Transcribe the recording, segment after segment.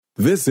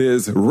This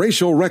is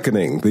Racial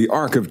Reckoning, the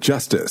Arc of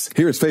Justice.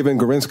 Here's Faven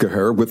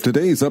Gorinska with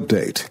today's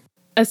update.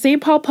 A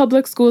St. Paul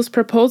Public Schools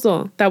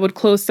proposal that would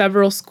close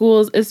several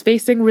schools is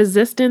facing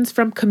resistance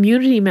from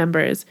community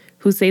members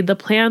who say the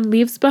plan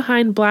leaves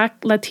behind Black,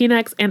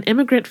 Latinx, and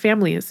immigrant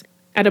families.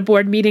 At a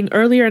board meeting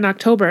earlier in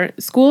October,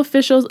 school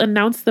officials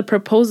announced the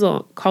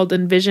proposal, called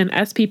Envision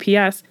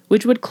SPPS,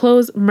 which would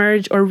close,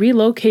 merge, or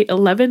relocate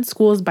 11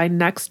 schools by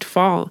next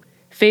fall.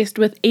 Faced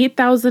with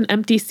 8,000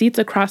 empty seats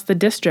across the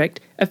district,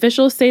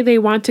 officials say they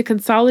want to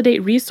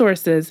consolidate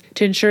resources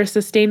to ensure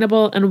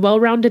sustainable and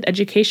well-rounded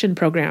education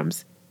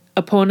programs.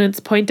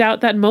 Opponents point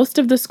out that most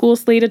of the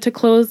schools slated to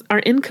close are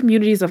in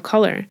communities of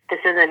color.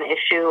 This is an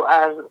issue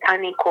of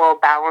unequal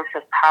balance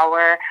of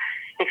power.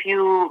 If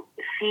you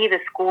see the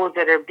schools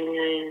that are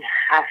being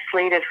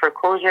slated for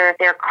closure,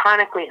 they're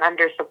chronically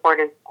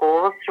under-supported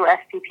schools through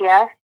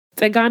SPPS.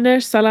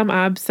 Teganesh Salam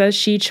Ab says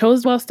she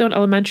chose Wellstone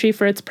Elementary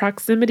for its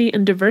proximity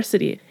and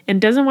diversity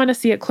and doesn't want to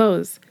see it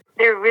close.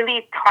 They're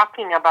really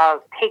talking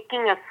about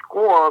taking a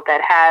school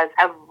that has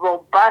a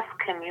robust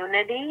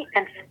community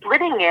and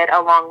splitting it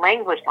along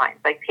language lines,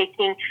 like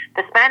taking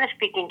the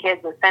Spanish-speaking kids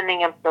and sending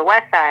them to the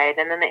west side,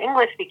 and then the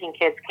English-speaking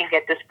kids can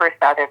get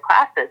dispersed to other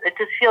classes. It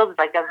just feels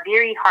like a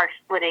very harsh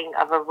splitting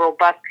of a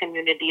robust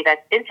community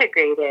that's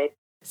integrated.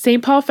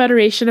 St. Paul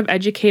Federation of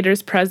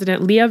Educators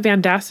President Leah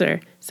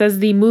Vandasser says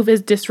the move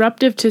is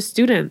disruptive to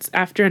students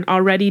after an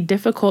already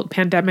difficult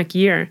pandemic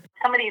year.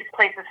 Some of these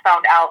places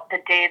found out the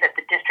day that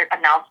the district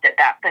announced it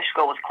that the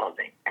school was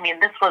closing. I mean,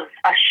 this was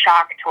a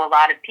shock to a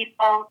lot of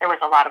people. There was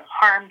a lot of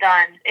harm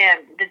done, and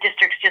the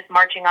district's just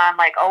marching on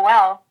like, oh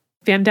well.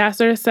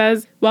 Vandasser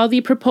says while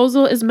the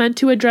proposal is meant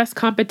to address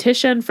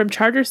competition from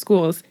charter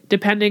schools,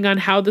 depending on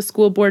how the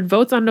school board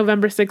votes on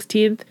November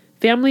 16th,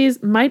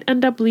 families might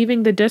end up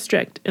leaving the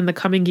district in the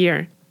coming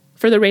year.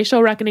 For the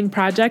Racial Reckoning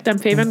Project, I'm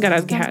Faven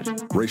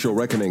Garazgehad. Racial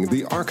Reckoning,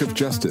 the Arc of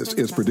Justice,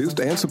 is produced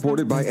and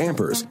supported by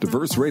Ampers,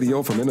 diverse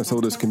radio for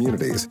Minnesota's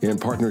communities, in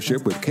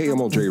partnership with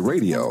KMOJ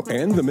Radio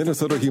and the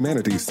Minnesota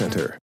Humanities Center.